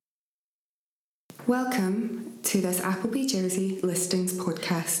Welcome to this Appleby Jersey Listings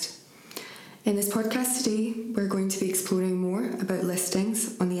podcast. In this podcast today, we're going to be exploring more about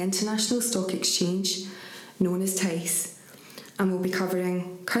listings on the International Stock Exchange, known as TISE, and we'll be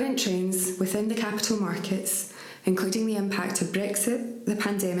covering current trends within the capital markets, including the impact of Brexit, the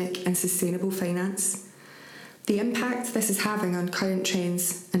pandemic and sustainable finance, the impact this is having on current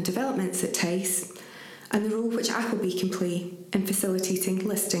trends and developments at TISE, and the role which Appleby can play in facilitating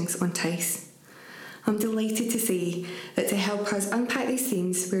listings on TISE. I'm delighted to say that to help us unpack these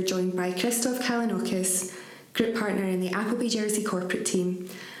themes, we're joined by Christoph Kalinokis, Group Partner in the Appleby Jersey corporate team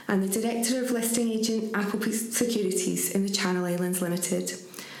and the Director of Listing Agent Appleby Securities in the Channel Islands Limited.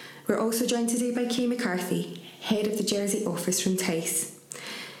 We're also joined today by Kay McCarthy, Head of the Jersey office from TISE.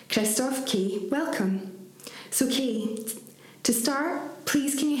 Christoph, Kay, welcome. So Kay, to start,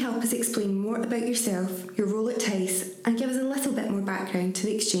 please can you help us explain more about yourself, your role at TISE, and give us a little bit more background to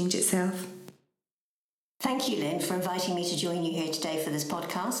the exchange itself? Thank you, Lynn, for inviting me to join you here today for this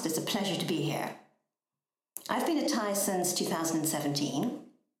podcast. It's a pleasure to be here. I've been at TISE since 2017,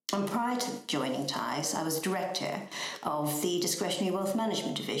 and prior to joining TISE, I was Director of the Discretionary Wealth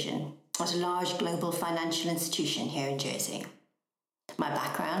Management Division at a large global financial institution here in Jersey. My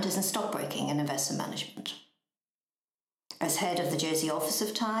background is in stockbroking and investment management. As head of the Jersey office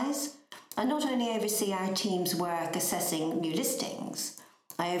of TISE, I not only oversee our team's work assessing new listings,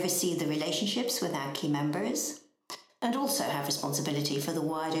 I oversee the relationships with our key members and also have responsibility for the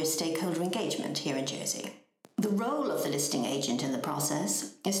wider stakeholder engagement here in Jersey. The role of the listing agent in the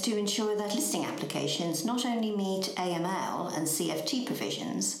process is to ensure that listing applications not only meet AML and CFT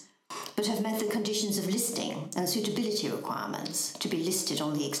provisions, but have met the conditions of listing and suitability requirements to be listed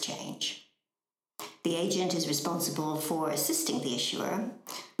on the exchange. The agent is responsible for assisting the issuer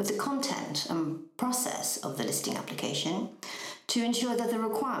with the content and process of the listing application to ensure that the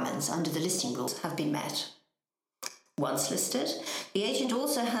requirements under the listing rules have been met. Once listed, the agent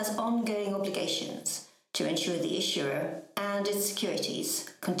also has ongoing obligations to ensure the issuer and its securities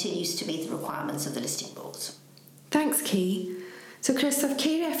continues to meet the requirements of the listing rules. Thanks, Kay. So Christoph,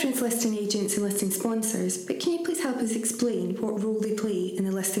 Kay referenced listing agents and listing sponsors, but can you please help us explain what role they play in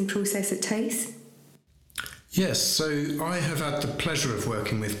the listing process at TISE? Yes, so I have had the pleasure of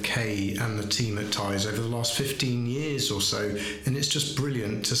working with Kay and the team at TISE over the last 15 years or so, and it's just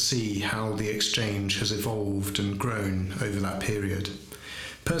brilliant to see how the exchange has evolved and grown over that period.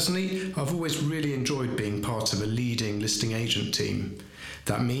 Personally, I've always really enjoyed being part of a leading listing agent team.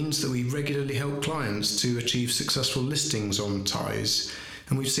 That means that we regularly help clients to achieve successful listings on TISE,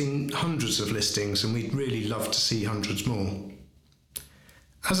 and we've seen hundreds of listings and we'd really love to see hundreds more.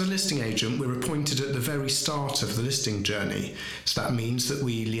 As a listing agent, we're appointed at the very start of the listing journey, so that means that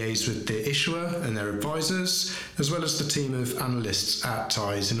we liaise with the issuer and their advisors, as well as the team of analysts at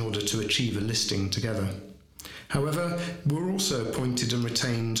TISE in order to achieve a listing together. However, we're also appointed and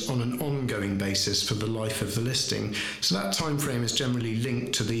retained on an ongoing basis for the life of the listing, so that time frame is generally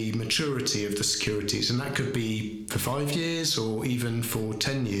linked to the maturity of the securities, and that could be for 5 years or even for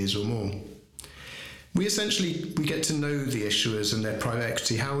 10 years or more. We get to know the issuers and their private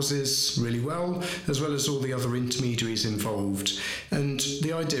equity houses really well as all the other intermediaries involved. And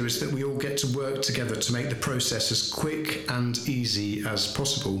the idea is that we all get to work together to make the process as quick and easy as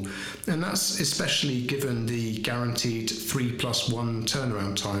possible. And that's especially given the guaranteed 3+1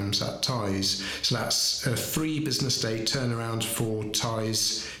 turnaround times at TISE. So that's a 3 business day turnaround for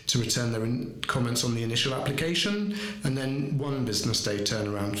TISE to return their comments on the initial application, and then 1 business day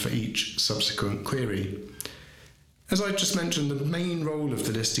turnaround for each subsequent query. As I just mentioned, the main role of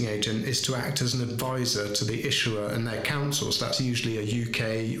the listing agent is to act as an advisor to the issuer and their counsel, so that's usually a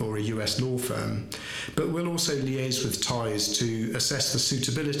UK or a US law firm. But we'll also liaise with TISE to assess the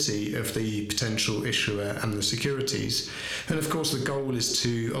suitability of the potential issuer and the securities. And of course, the goal is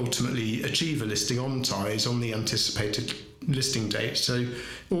to ultimately achieve a listing on TISE on the anticipated listing date. So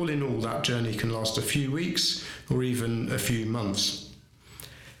all in all, that journey can last a few weeks or even a few months.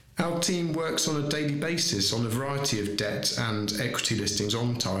 Our team works on a daily basis on a variety of debt and equity listings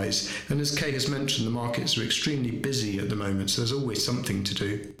on TISE, and as Kay has mentioned, the markets are extremely busy at the moment, so there's always something to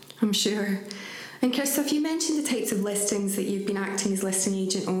do. I'm sure. And Christoph, you mentioned the types of listings that you've been acting as listing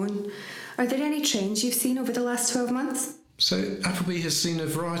agent on. Are there any trends you've seen over the last 12 months? So Appleby has seen a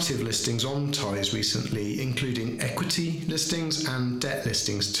variety of listings on TISE recently, including equity listings and debt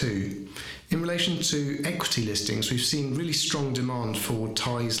listings too. In relation to equity listings, we've seen really strong demand for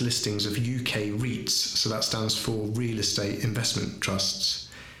TISE listings of UK REITs, so that stands for Real Estate Investment Trusts.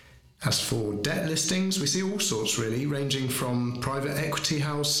 As for debt listings, we see all sorts really, ranging from private equity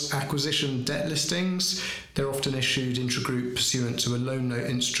house acquisition debt listings. They're often issued intragroup pursuant to a loan note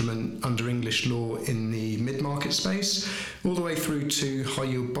instrument under English law in the mid-market space, all the way through to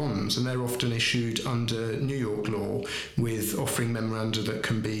high-yield bonds, and they're often issued under New York law with offering memoranda that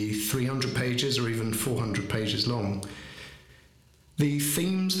can be 300 pages or even 400 pages long. The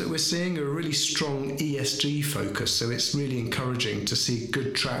themes that we're seeing are a really strong ESG focus, so it's really encouraging to see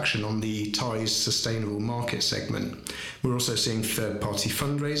good traction on the Tides sustainable market segment. We're also seeing third-party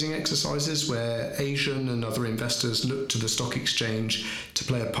fundraising exercises where Asian and other investors look to the stock exchange to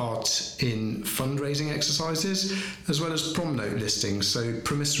play a part in fundraising exercises, as well as prom note listings. So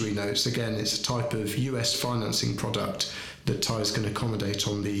promissory notes, again, it's a type of US financing product that Tides can accommodate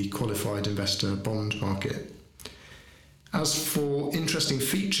on the qualified investor bond market. As for interesting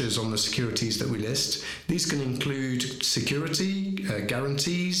features on the securities that we list, these can include security,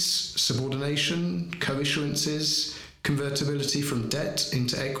 guarantees, subordination, co-issuances, convertibility from debt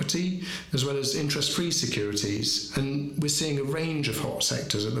into equity, as well as interest-free securities. And we're seeing a range of hot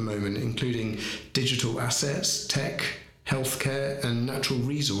sectors at the moment, including digital assets, tech, healthcare, and natural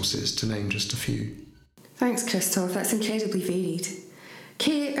resources, to name just a few. Thanks, Christoph. That's incredibly varied.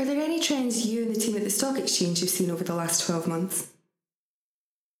 Kate, are there any trends you and the team at the Stock Exchange have seen over the last 12 months?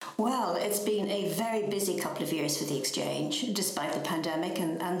 Well, it's been a very busy couple of years for the exchange, despite the pandemic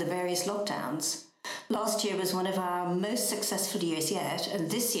and the various lockdowns. Last year was one of our most successful years yet,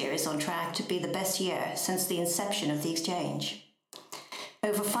 and this year is on track to be the best year since the inception of the exchange.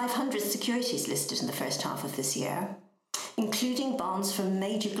 Over 500 securities listed in the first half of this year, including bonds from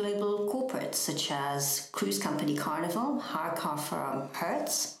major global corporates such as cruise company Carnival, hire car firm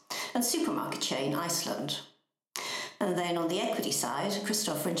Hertz, and supermarket chain Iceland. And then on the equity side,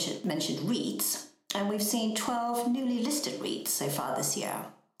 Christoph mentioned REITs, and we've seen 12 newly listed REITs so far this year,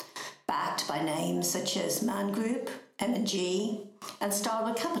 backed by names such as Man Group, M&G, and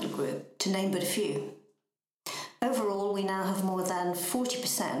Starwood Capital Group, to name but a few. Overall, we now have more than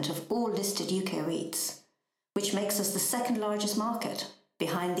 40% of all listed UK REITs, which makes us the second largest market,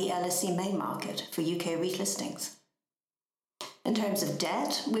 behind the LSE main market for UK REIT listings. In terms of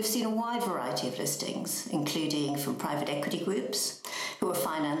debt, we've seen a wide variety of listings, including from private equity groups who are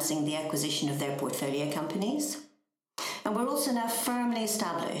financing the acquisition of their portfolio companies. And we're also now firmly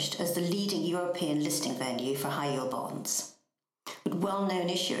established as the leading European listing venue for high-yield bonds, with well-known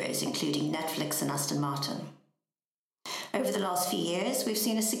issuers including Netflix and Aston Martin. Over the last few years, we've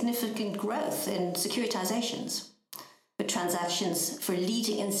seen a significant growth in securitizations, with transactions for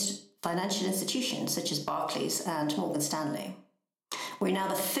leading financial institutions such as Barclays and Morgan Stanley. We're now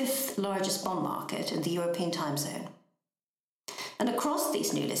the fifth largest bond market in the European time zone. And across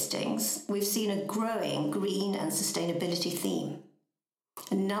these new listings, we've seen a growing green and sustainability theme.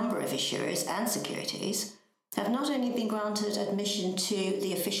 A number of issuers and securities have not only been granted admission to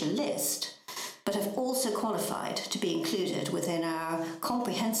the official list, but have also qualified to be included within our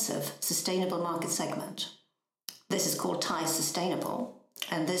comprehensive sustainable market segment. This is called Tides Sustainable,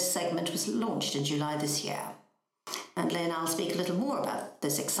 and this segment was launched in July this year. And Lynn, I'll speak a little more about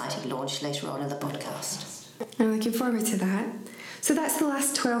this exciting launch later on in the podcast. I'm looking forward to that. So that's the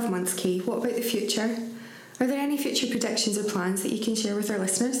last 12 months, Kate. What about the future? Are there any future predictions or plans that you can share with our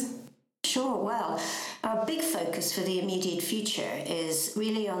listeners? Sure, well, our big focus for the immediate future is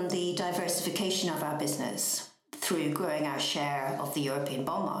really on the diversification of our business through growing our share of the European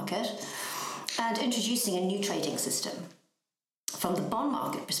bond market and introducing a new trading system. From the bond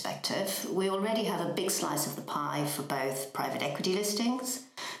market perspective, we already have a big slice of the pie for both private equity listings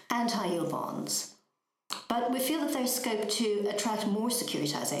and high-yield bonds. But we feel that there's scope to attract more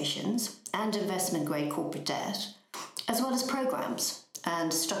securitizations and investment-grade corporate debt, as well as programs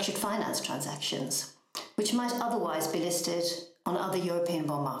and structured finance transactions, which might otherwise be listed on other European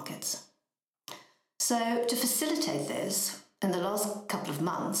bond markets. So to facilitate this, in the last couple of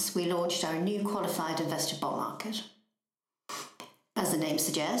months, we launched our new qualified investor bond market. As the name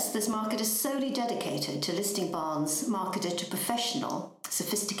suggests, this market is solely dedicated to listing bonds marketed to professional,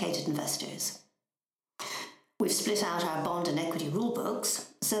 sophisticated investors. We've split out our bond and equity rulebooks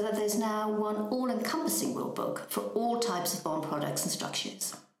so that there's now one all-encompassing rulebook for all types of bond products and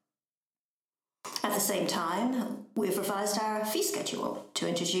structures. At the same time, we've revised our fee schedule to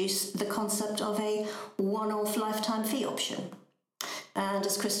introduce the concept of a one-off lifetime fee option. And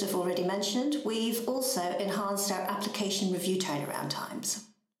as Christoph already mentioned, we've also enhanced our application review turnaround times.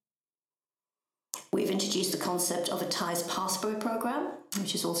 We've introduced the concept of a Tides Passport program,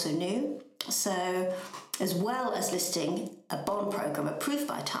 which is also new. So, as well as listing a bond program approved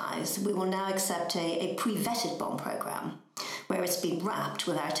by Tides, we will now accept a pre-vetted bond program, where it's been wrapped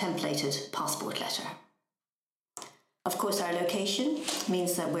with our templated passport letter. Of course, our location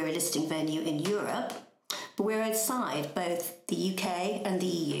means that we're a listing venue in Europe, but we're outside both the UK and the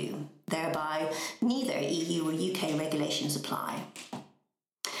EU. Thereby, neither EU or UK regulations apply.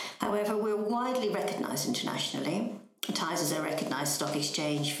 However, we're widely recognised internationally. TISE is a recognised stock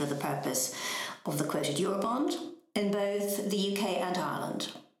exchange for the purpose of the quoted Eurobond in both the UK and Ireland,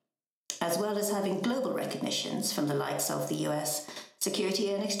 as well as having global recognitions from the likes of the US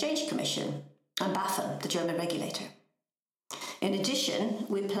Security and Exchange Commission and BaFin, the German regulator. In addition,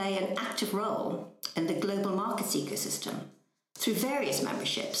 we play an active role in the global markets ecosystem through various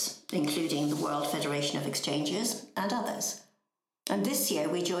memberships, including the World Federation of Exchanges and others. And this year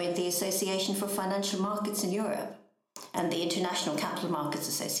we joined the Association for Financial Markets in Europe and the International Capital Markets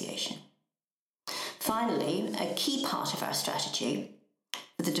Association. Finally, a key part of our strategy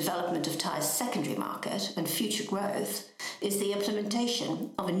for the development of TISE's secondary market and future growth is the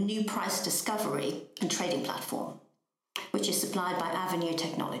implementation of a new price discovery and trading platform, which is supplied by Avenir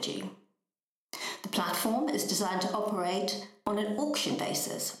Technology. The platform is designed to operate on an auction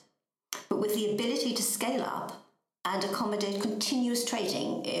basis, but with the ability to scale up and accommodate continuous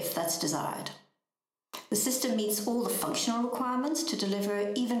trading if that's desired. The system meets all the functional requirements to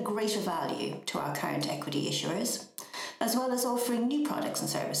deliver even greater value to our current equity issuers, as well as offering new products and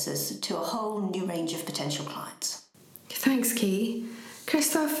services to a whole new range of potential clients. Thanks, Kay.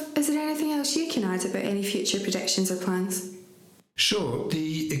 Christoph, is there anything else you can add about any future predictions or plans? Sure,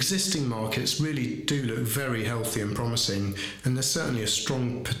 the existing markets really do look very healthy and promising, and there's certainly a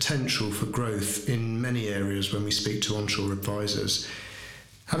strong potential for growth in many areas when we speak to onshore advisors.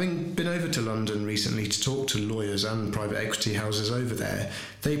 Having been over to London recently to talk to lawyers and private equity houses over there,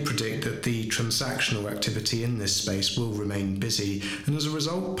 they predict that the transactional activity in this space will remain busy, and as a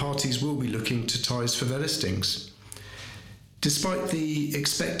result, parties will be looking to TISE for their listings. Despite the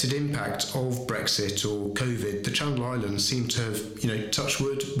expected impact of Brexit or COVID, the Channel Islands seem to have, touch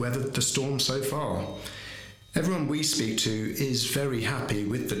wood, weathered the storm so far. Everyone we speak to is very happy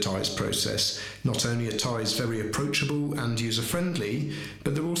with the TISE process. Not only are TISE very approachable and user-friendly,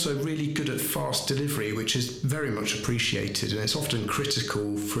 but they're also really good at fast delivery, which is very much appreciated, and it's often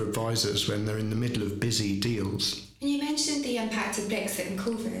critical for advisors when they're in the middle of busy deals. And you mentioned the impact of Brexit and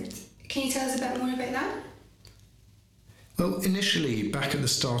COVID. Can you tell us a bit more about that? Well, initially, back at the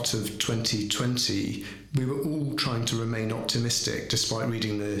start of 2020, we were all trying to remain optimistic despite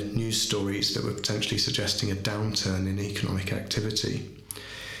reading the news stories that were potentially suggesting a downturn in economic activity.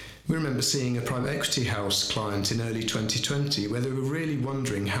 We remember seeing a private equity house client in early 2020 where they were really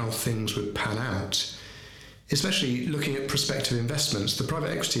wondering how things would pan out. Especially looking at prospective investments, the private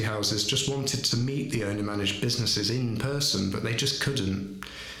equity houses just wanted to meet the owner-managed businesses in person, but they just couldn't.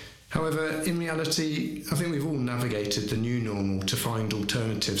 However, in reality, I think we've all navigated the new normal to find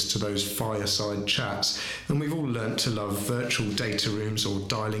alternatives to those fireside chats, and we've all learnt to love virtual data rooms or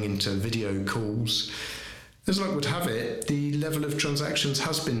dialing into video calls. As luck would have it, the level of transactions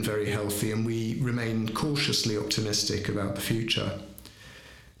has been very healthy, and we remain cautiously optimistic about the future.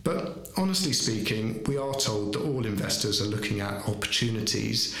 But honestly speaking, we are told that all investors are looking at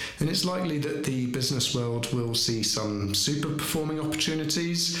opportunities, and it's likely that the business world will see some super-performing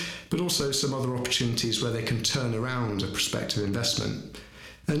opportunities, but also some other opportunities where they can turn around a prospective investment.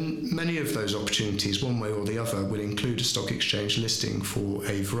 And many of those opportunities, one way or the other, will include a stock exchange listing for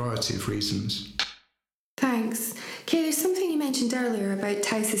a variety of reasons. Thanks. Kay, there's something you mentioned earlier about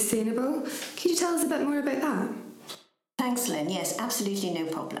TISE Sustainable. Could you tell us a bit more about that? Thanks, Lynn. Yes, absolutely no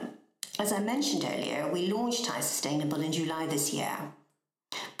problem. As I mentioned earlier, we launched TISE Sustainable in July this year.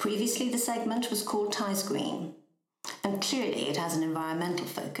 Previously, the segment was called TISE Green, and clearly it has an environmental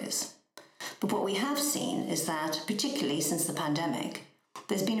focus. But what we have seen is that, particularly since the pandemic,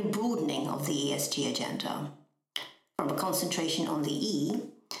 there's been a broadening of the ESG agenda, from a concentration on the E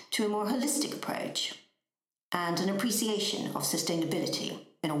to a more holistic approach, and an appreciation of sustainability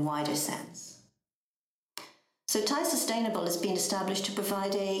in a wider sense. So TISE Sustainable has been established to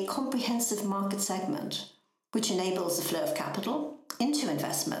provide a comprehensive market segment which enables the flow of capital into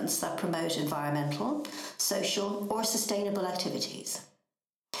investments that promote environmental, social or sustainable activities.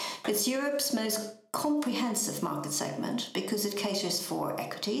 It's Europe's most comprehensive market segment because it caters for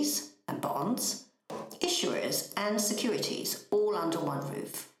equities and bonds, issuers and securities all under one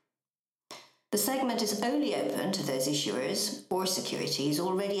roof. The segment is only open to those issuers or securities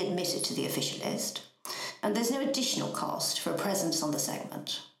already admitted to the official list, and there's no additional cost for presence on the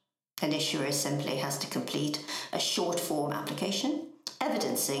segment. An issuer simply has to complete a short-form application,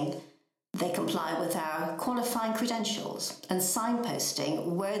 evidencing they comply with our qualifying credentials and signposting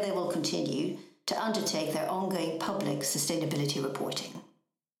where they will continue to undertake their ongoing public sustainability reporting.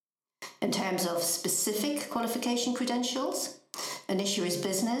 In terms of specific qualification credentials, an issuer's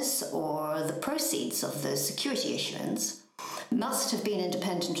business or the proceeds of the security issuance must have been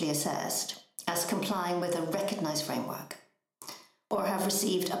independently assessed as complying with a recognised framework or have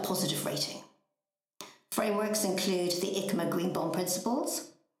received a positive rating. Frameworks include the ICMA Green Bond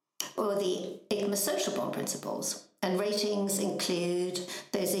Principles or the ICMA Social Bond Principles, and ratings include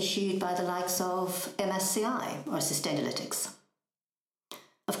those issued by the likes of MSCI or Sustainalytics.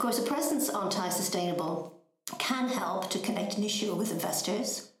 Of course, a presence on TIE Sustainable can help to connect an issuer with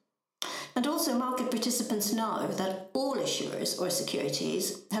investors, and also market participants know that all issuers or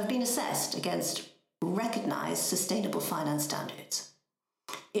securities have been assessed against recognised sustainable finance standards.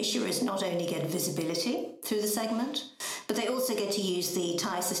 Issuers not only get visibility through the segment, but they also get to use the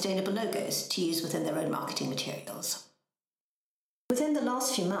TIE Sustainable logos to use within their own marketing materials. Within the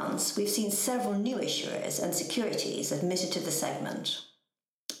last few months, we've seen several new issuers and securities admitted to the segment.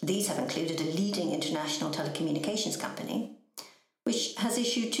 These have included a leading international telecommunications company, which has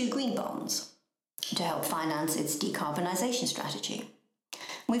issued 2 green bonds to help finance its decarbonisation strategy.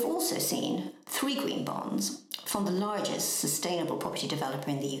 We've also seen 3 green bonds from the largest sustainable property developer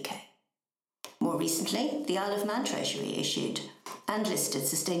in the UK. More recently, the Isle of Man Treasury issued and listed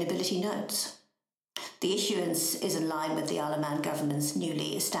sustainability notes. The issuance is in line with the Isle of Man government's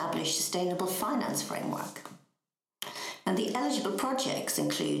newly established sustainable finance framework. And the eligible projects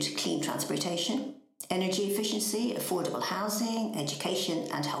include clean transportation, energy efficiency, affordable housing, education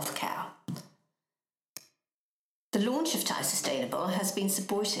and healthcare. The launch of TIE Sustainable has been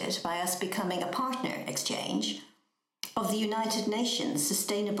supported by us becoming a partner exchange of the United Nations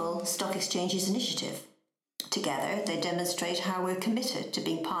Sustainable Stock Exchanges Initiative. Together, they demonstrate how we're committed to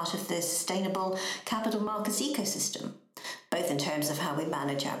being part of the sustainable capital markets ecosystem, both in terms of how we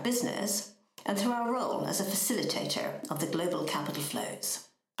manage our business and through our role as a facilitator of the global capital flows.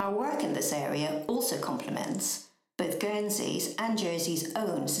 Our work in this area also complements both Guernsey's and Jersey's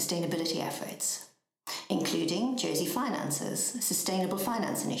own sustainability efforts, including Jersey Finance's Sustainable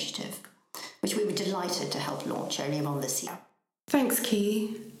Finance Initiative, which we were delighted to help launch earlier on this year. Thanks,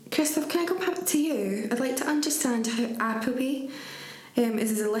 Kay. Christoph, can I go back to you? I'd like to understand how Appleby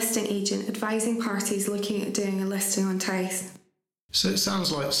is as a listing agent advising parties looking at doing a listing on TISE. So it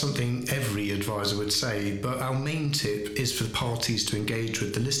sounds like something every advisor would say, but our main tip is for the parties to engage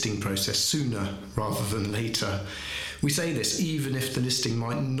with the listing process sooner rather than later. We say this even if the listing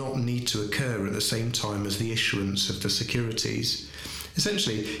might not need to occur at the same time as the issuance of the securities.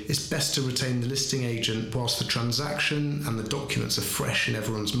 Essentially, it's best to retain the listing agent whilst the transaction and the documents are fresh in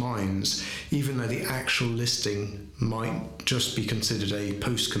everyone's minds, even though the actual listing might just be considered a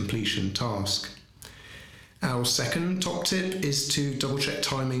post-completion task. Our second top tip is to double-check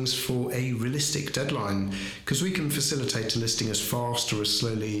timings for a realistic deadline, because we can facilitate a listing as fast or as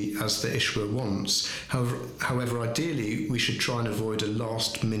slowly as the issuer wants. However, ideally, we should try and avoid a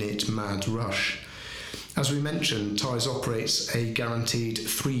last-minute mad rush. As we mentioned, TISE operates a guaranteed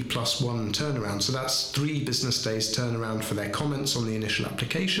 3+1 turnaround, so that's 3 business days turnaround for their comments on the initial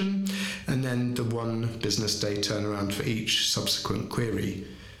application, and then the 1 business day turnaround for each subsequent query.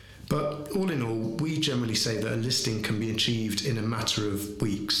 But all in all, we generally say that a listing can be achieved in a matter of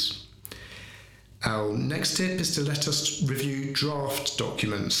weeks. Our next tip is to let us review draft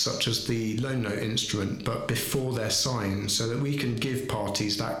documents such as the loan note instrument, but before they're signed, so that we can give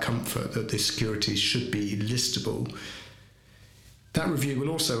parties that comfort that the securities should be listable. That review will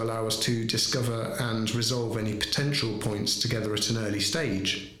also allow us to discover and resolve any potential points together at an early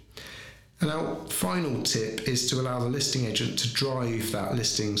stage. And our final tip is to allow the listing agent to drive that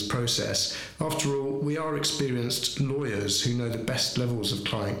listings process. After all, we are experienced lawyers who know the best levels of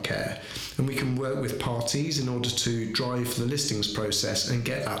client care, and we can work with parties in order to drive the listings process and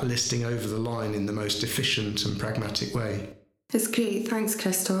get that listing over the line in the most efficient and pragmatic way. That's great, thanks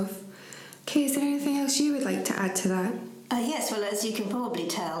Christoph. Kay, is there anything else you would like to add to that? Yes, well, as you can probably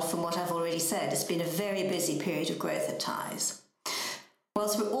tell from what I've already said, it's been a very busy period of growth at TISE.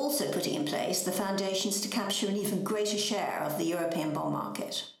 Whilst we're also putting in place the foundations to capture an even greater share of the European bond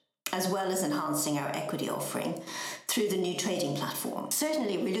market, as well as enhancing our equity offering through the new trading platform.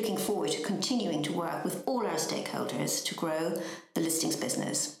 Certainly, we're looking forward to continuing to work with all our stakeholders to grow the listings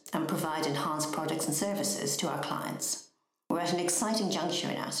business and provide enhanced products and services to our clients. We're at an exciting juncture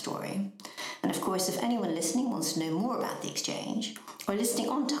in our story. And of course, if anyone listening wants to know more about the exchange or listing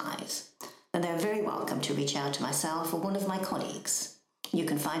on TISE, then they're very welcome to reach out to myself or one of my colleagues. You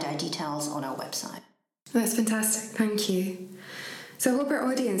can find our details on our website. That's fantastic, thank you. So I hope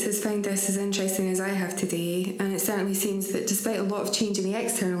our audience has found this as interesting as I have today, and it certainly seems that despite a lot of change in the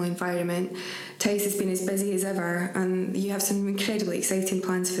external environment, Tise has been as busy as ever, and you have some incredibly exciting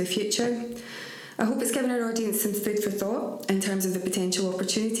plans for the future. I hope it's given our audience some food for thought in terms of the potential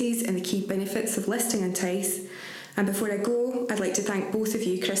opportunities and the key benefits of listing on Tise. And before I go, I'd like to thank both of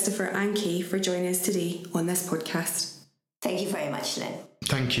you, Christopher and Kay, for joining us today on this podcast. Thank you very much, Lynn.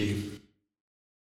 Thank you.